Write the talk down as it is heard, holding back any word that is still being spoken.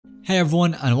Hey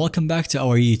everyone, and welcome back to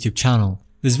our YouTube channel.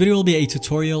 This video will be a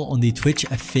tutorial on the Twitch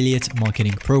affiliate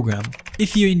marketing program.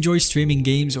 If you enjoy streaming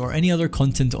games or any other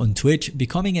content on Twitch,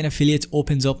 becoming an affiliate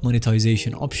opens up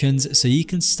monetization options so you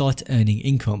can start earning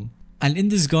income. And in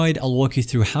this guide, I'll walk you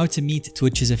through how to meet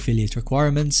Twitch's affiliate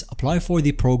requirements, apply for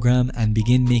the program, and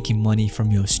begin making money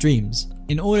from your streams.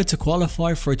 In order to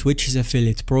qualify for Twitch's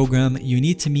affiliate program, you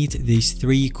need to meet these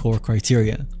 3 core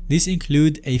criteria. These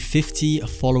include a 50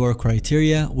 follower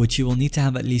criteria, which you will need to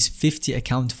have at least 50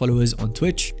 account followers on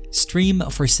Twitch, stream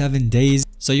for 7 days,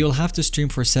 so you'll have to stream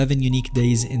for 7 unique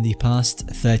days in the past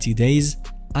 30 days,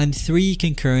 and 3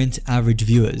 concurrent average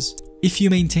viewers. If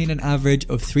you maintain an average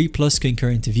of 3+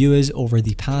 concurrent viewers over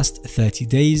the past 30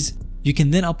 days, you can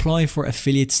then apply for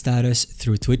affiliate status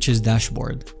through Twitch's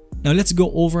dashboard. Now let's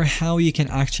go over how you can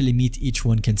actually meet each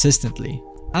one consistently.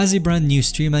 As a brand new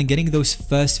streamer, getting those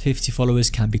first 50 followers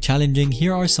can be challenging.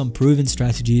 Here are some proven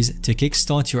strategies to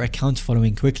kickstart your account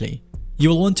following quickly. You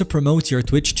will want to promote your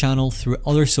Twitch channel through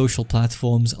other social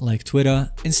platforms like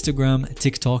Twitter, Instagram,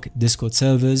 TikTok, Discord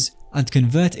servers, and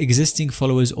convert existing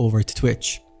followers over to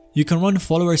Twitch. You can run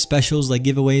follower specials like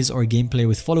giveaways or gameplay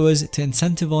with followers to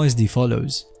incentivize the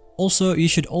follows. Also, you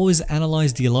should always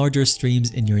analyze the larger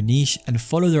streams in your niche and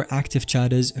follow their active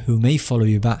chatters who may follow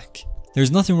you back.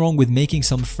 There's nothing wrong with making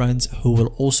some friends who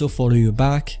will also follow you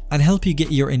back and help you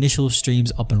get your initial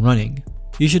streams up and running.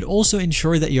 You should also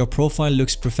ensure that your profile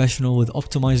looks professional with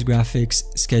optimized graphics,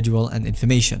 schedule, and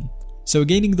information. So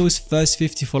gaining those first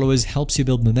 50 followers helps you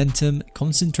build momentum.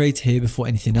 Concentrate here before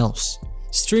anything else.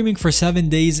 Streaming for 7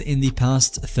 days in the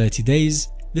past 30 days.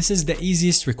 This is the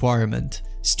easiest requirement.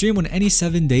 Stream on any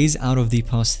 7 days out of the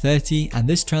past 30, and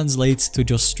this translates to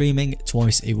just streaming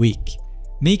twice a week.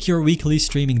 Make your weekly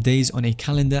streaming days on a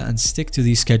calendar and stick to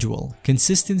the schedule.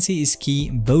 Consistency is key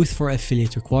both for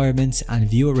affiliate requirements and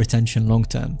viewer retention long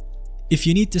term. If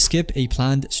you need to skip a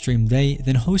planned stream day,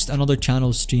 then host another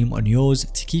channel stream on yours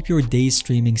to keep your day's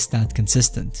streaming stat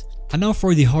consistent. And now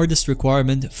for the hardest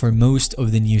requirement for most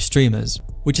of the new streamers,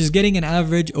 which is getting an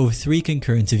average of 3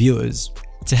 concurrent viewers.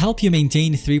 To help you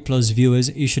maintain 3+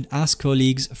 viewers, you should ask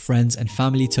colleagues, friends, and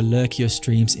family to lurk your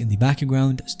streams in the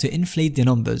background to inflate the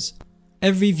numbers.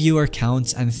 Every viewer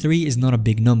counts, and 3 is not a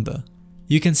big number.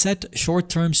 You can set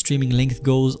short-term streaming length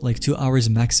goals like 2 hours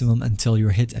maximum until you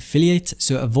hit affiliate,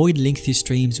 so avoid lengthy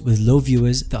streams with low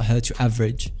viewers that hurt your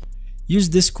average. Use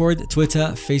Discord,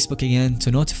 Twitter, Facebook again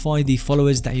to notify the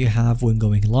followers that you have when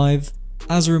going live,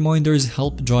 as reminders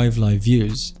help drive live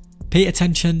views. Pay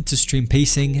attention to stream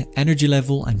pacing, energy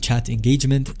level, and chat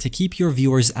engagement to keep your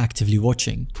viewers actively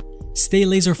watching. Stay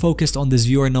laser focused on this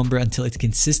viewer number until it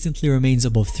consistently remains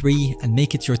above 3 and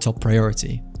make it your top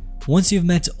priority. Once you've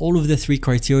met all of the 3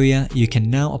 criteria, you can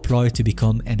now apply to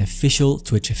become an official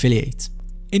Twitch affiliate.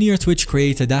 In your Twitch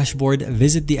Creator dashboard,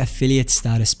 visit the affiliate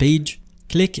status page.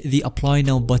 Click the Apply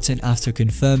Now button after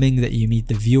confirming that you meet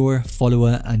the viewer,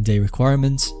 follower, and day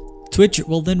requirements. Twitch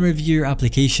will then review your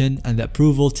application, and the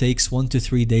approval takes 1 to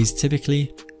 3 days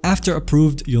typically. After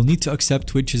approved, you'll need to accept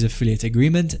Twitch's affiliate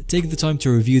agreement, take the time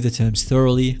to review the terms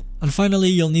thoroughly, and finally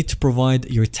you'll need to provide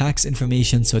your tax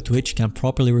information so Twitch can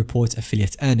properly report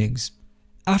affiliate earnings.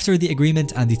 After the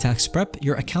agreement and the tax prep,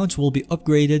 your account will be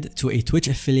upgraded to a Twitch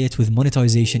affiliate with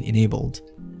monetization enabled.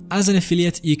 As an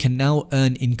affiliate, you can now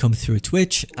earn income through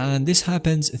Twitch, and this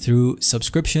happens through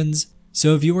subscriptions.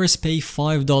 So viewers pay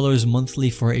 $5 monthly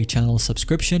for a channel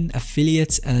subscription,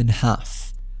 affiliates earn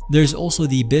half. There's also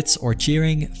the bits or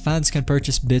cheering. Fans can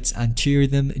purchase bits and cheer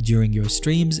them during your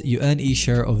streams. You earn a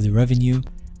share of the revenue,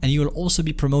 and you will also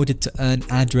be promoted to earn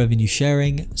ad revenue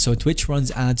sharing, so Twitch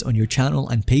runs ads on your channel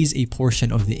and pays a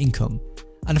portion of the income.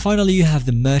 And finally, you have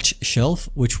the merch shelf,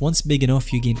 which once big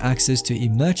enough, you gain access to a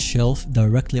merch shelf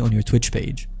directly on your Twitch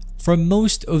page. For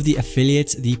most of the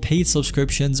affiliates, the paid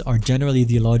subscriptions are generally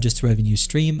the largest revenue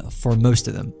stream for most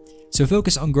of them, so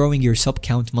focus on growing your sub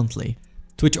count monthly.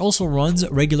 Twitch also runs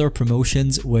regular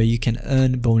promotions where you can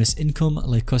earn bonus income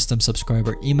like custom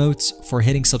subscriber emotes for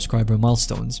hitting subscriber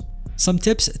milestones. Some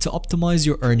tips to optimize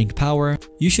your earning power.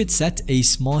 You should set a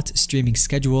smart streaming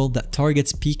schedule that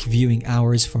targets peak viewing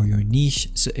hours for your niche,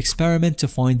 so experiment to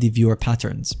find the viewer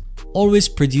patterns. Always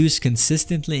produce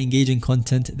consistently engaging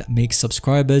content that makes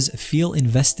subscribers feel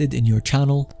invested in your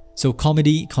channel, so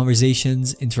comedy,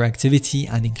 conversations, interactivity,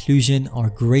 and inclusion are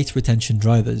great retention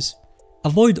drivers.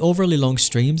 Avoid overly long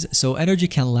streams, so energy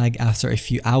can lag after a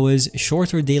few hours.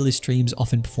 Shorter daily streams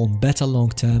often perform better long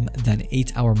term than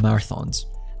 8-hour marathons.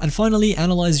 And finally,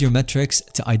 analyze your metrics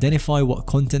to identify what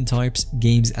content types,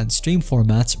 games, and stream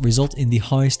formats result in the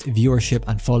highest viewership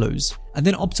and follows, and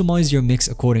then optimize your mix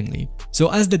accordingly.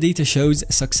 So as the data shows,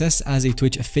 success as a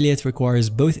Twitch affiliate requires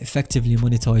both effectively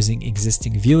monetizing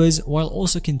existing viewers while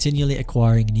also continually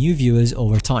acquiring new viewers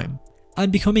over time.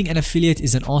 And becoming an affiliate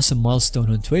is an awesome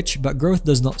milestone on Twitch, but growth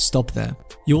does not stop there.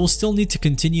 You will still need to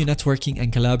continue networking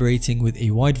and collaborating with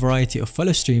a wide variety of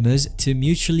fellow streamers to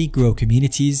mutually grow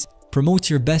communities, promote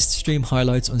your best stream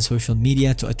highlights on social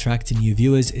media to attract new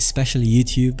viewers, especially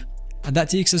YouTube. And that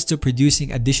takes us to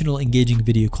producing additional engaging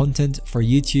video content for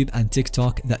YouTube and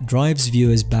TikTok that drives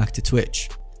viewers back to Twitch.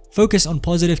 Focus on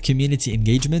positive community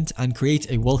engagement and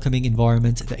create a welcoming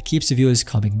environment that keeps viewers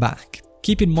coming back.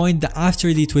 Keep in mind that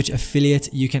after the Twitch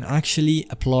affiliate, you can actually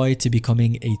apply to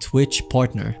becoming a Twitch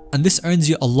partner, and this earns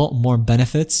you a lot more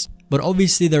benefits, but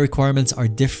obviously the requirements are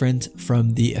different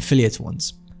from the affiliate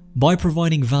ones. By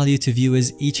providing value to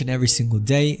viewers each and every single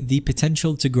day, the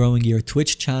potential to growing your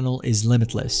Twitch channel is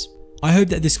limitless. I hope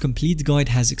that this complete guide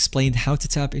has explained how to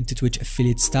tap into Twitch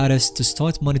affiliate status to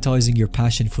start monetizing your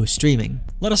passion for streaming.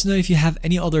 Let us know if you have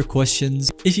any other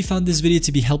questions. If you found this video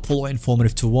to be helpful or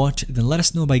informative to watch, then let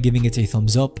us know by giving it a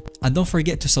thumbs up. And don't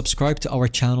forget to subscribe to our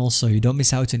channel so you don't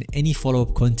miss out on any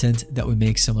follow-up content that we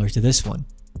make similar to this one.